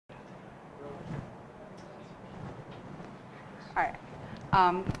All right.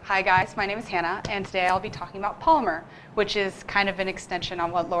 Hi guys, my name is Hannah, and today I'll be talking about Polymer, which is kind of an extension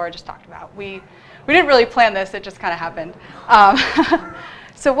on what Laura just talked about. We didn't really plan this, it just kind of happened.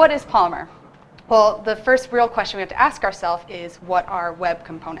 So what is Polymer? Well, the first real question we have to ask ourselves is, what are web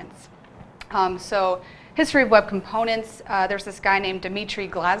components? So history of web components, there's this guy named Dmitry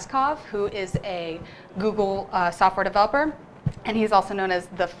Glazkov, who is a Google software developer, and he's also known as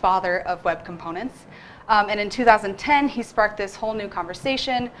the father of web components. And in 2010, he sparked this whole new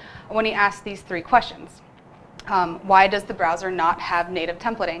conversation when he asked these three questions. Why does the browser not have native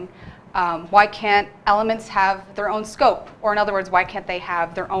templating? Why can't elements have their own scope? Or in other words, why can't they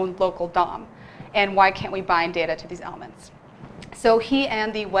have their own local DOM? And why can't we bind data to these elements? So he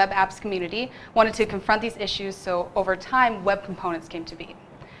and the web apps community wanted to confront these issues, so over time, web components came to be.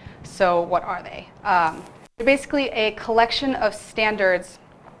 So what are they? They're basically a collection of standards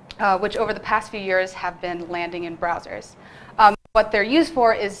which over the past few years have been landing in browsers. What they're used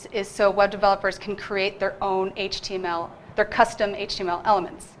for is so web developers can create their own HTML, their custom HTML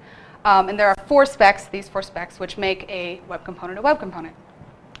elements. And there are these four specs, which make a web component a web component.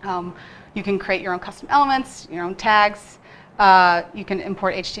 You can create your own custom elements, your own tags. You can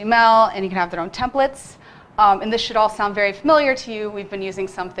import HTML, and you can have their own templates. And this should all sound very familiar to you. We've been using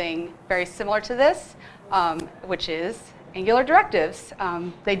something very similar to this, which is Angular directives.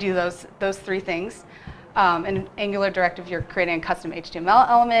 They do those three things. In Angular directive, you're creating a custom HTML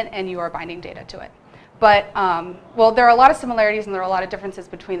element, and you are binding data to it. But, well, there are a lot of similarities, and there are a lot of differences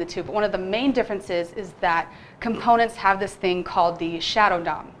between the two. But one of the main differences is that components have this thing called the shadow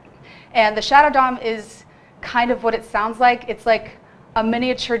DOM. And the shadow DOM is kind of what it sounds like. It's like a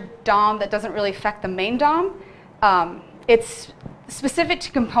miniature DOM that doesn't really affect the main DOM. It's specific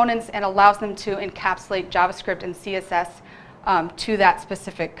to components and allows them to encapsulate JavaScript and CSS to that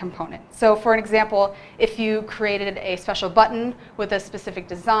specific component. So for an example, if you created a special button with a specific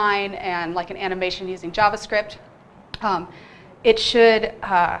design and like an animation using JavaScript, it should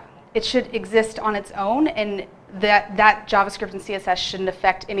exist on its own, and that JavaScript and CSS shouldn't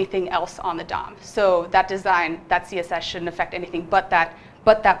affect anything else on the DOM. So that design, that CSS shouldn't affect anything but that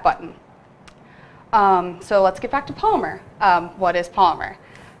button. So let's get back to Polymer. What is Polymer?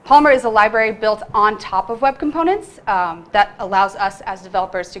 Polymer is a library built on top of web components that allows us as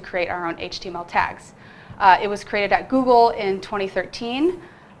developers to create our own HTML tags. It was created at Google in 2013,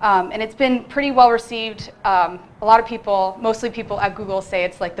 and it's been pretty well received. A lot of people, mostly people at Google, say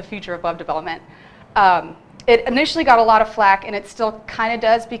it's like the future of web development. It initially got a lot of flack, and it still kind of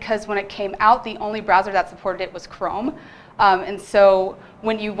does, because when it came out, the only browser that supported it was Chrome. And so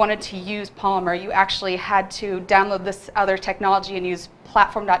when you wanted to use Polymer, you actually had to download this other technology and use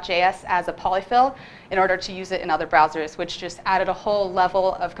platform.js as a polyfill in order to use it in other browsers, which just added a whole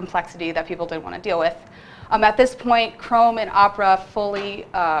level of complexity that people didn't want to deal with. At this point, Chrome and Opera fully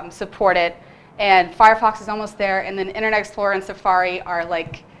support it, and Firefox is almost there, and then Internet Explorer and Safari are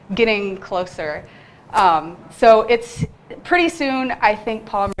like getting closer. So it's pretty soon, I think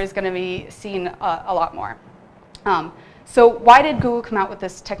Polymer is going to be seen a lot more. So why did Google come out with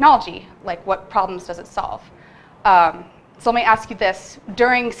this technology? Like, what problems does it solve? So let me ask you this.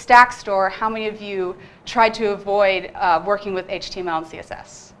 During Stack Store, how many of you tried to avoid working with HTML and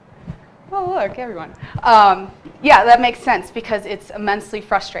CSS? Oh, look, everyone. Yeah, that makes sense, because it's immensely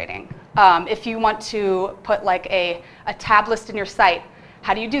frustrating. If you want to put like a tab list in your site,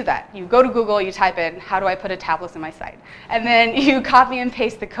 how do you do that? You go to Google, you type in, how do I put a tab list in my site? And then you copy and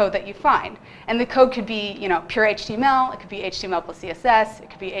paste the code that you find. And the code could be, pure HTML, it could be HTML plus CSS, it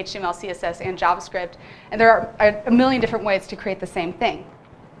could be HTML, CSS, and JavaScript. And there are a million different ways to create the same thing.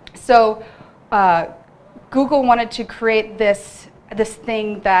 So Google wanted to create this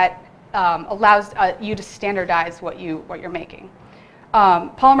thing that allows you to standardize what you're making.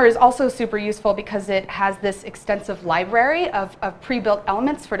 Polymer is also super useful because it has this extensive library of pre-built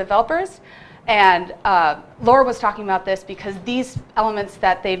elements for developers. And Laura was talking about this because these elements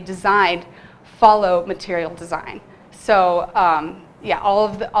that they've designed follow material design. So yeah, all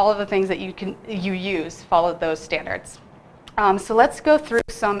of the things that you use follow those standards. So let's go through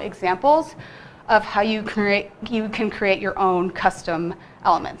some examples of how you can create your own custom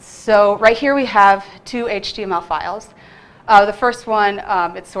elements. So right here we have two HTML files. The first one,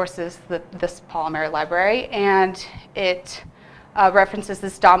 it sources this Polymer library, and it references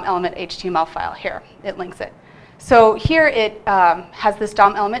this DOM element HTML file here. It links it. So here it has this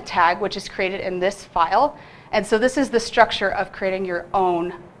DOM element tag, which is created in this file. And so this is the structure of creating your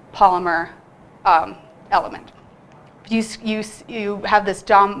own Polymer element. You have this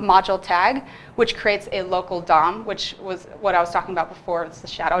DOM module tag, which creates a local DOM, which was what I was talking about before. It's the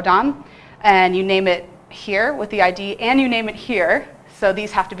shadow DOM. And you name it here with the ID, and you name it here. So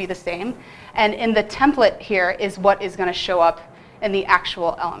these have to be the same. And in the template here is what is going to show up in the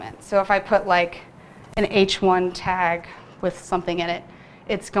actual element. So if I put like an H1 tag with something in it,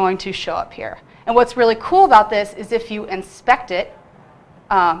 it's going to show up here. And what's really cool about this is if you inspect it,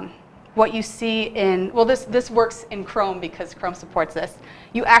 what you see in, well, this works in Chrome because Chrome supports this.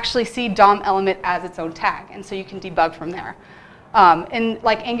 You actually see DOM element as its own tag, and so you can debug from there. In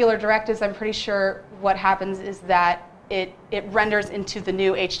like Angular directives, I'm pretty sure what happens is that it renders into the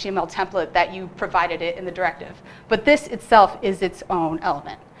new HTML template that you provided it in the directive. But this itself is its own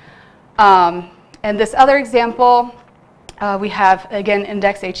element. And this other example, we have, again,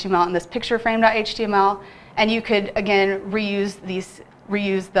 index.html and this picture frame.html. And you could, again, reuse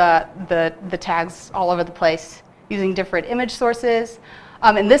the tags all over the place using different image sources.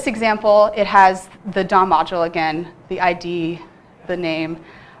 In this example, it has the DOM module, again, the ID, the name,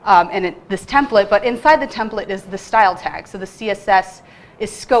 and this template. But inside the template is the style tag. So the CSS is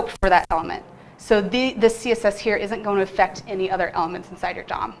scoped for that element. So this CSS here isn't going to affect any other elements inside your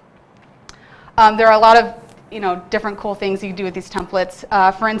DOM. There are a lot of different cool things you can do with these templates.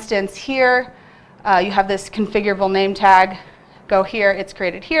 For instance, here you have this configurable name tag. Go here, it's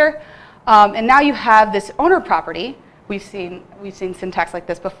created here. And now you have this owner property. We've seen syntax like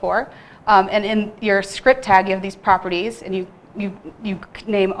this before. And in your script tag, you have these properties, and you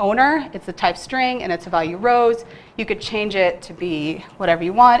name owner, it's a type string, and it's a value rows. You could change it to be whatever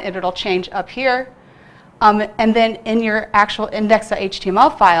you want, and it'll change up here. And then in your actual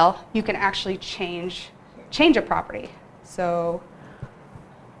index.html file, you can actually change a property. So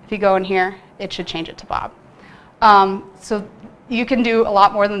if you go in here, it should change it to Bob. So you can do a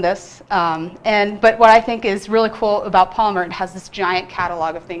lot more than this. But what I think is really cool about Polymer, it has this giant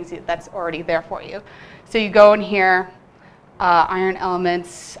catalog of things that's already there for you. So you go in here, iron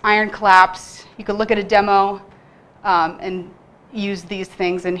elements, iron collapse. You could look at a demo and use these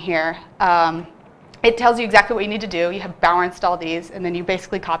things in here. It tells you exactly what you need to do. You have Bower install these, and then you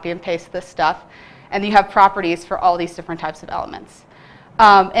basically copy and paste this stuff. And you have properties for all these different types of elements.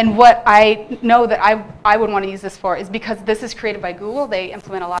 And what I know that I would want to use this for is because this is created by Google. They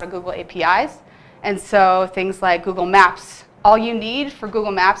implement a lot of Google APIs. And so things like Google Maps, all you need for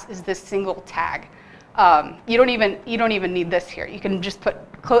Google Maps is this single tag. You don't even need this here. You can just put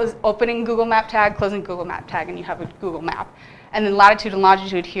opening Google Map tag, closing Google Map tag, and you have a Google Map. And then latitude and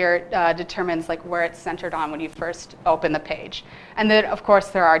longitude here determines like where it's centered on when you first open the page. And then, of course,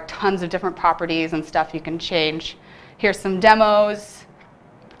 there are tons of different properties and stuff you can change. Here's some demos.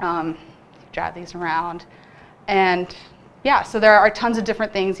 Drag these around. And yeah, so there are tons of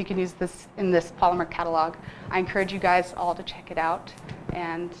different things you can use this in this Polymer catalog. I encourage you guys all to check it out.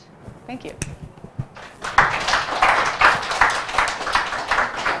 And thank you.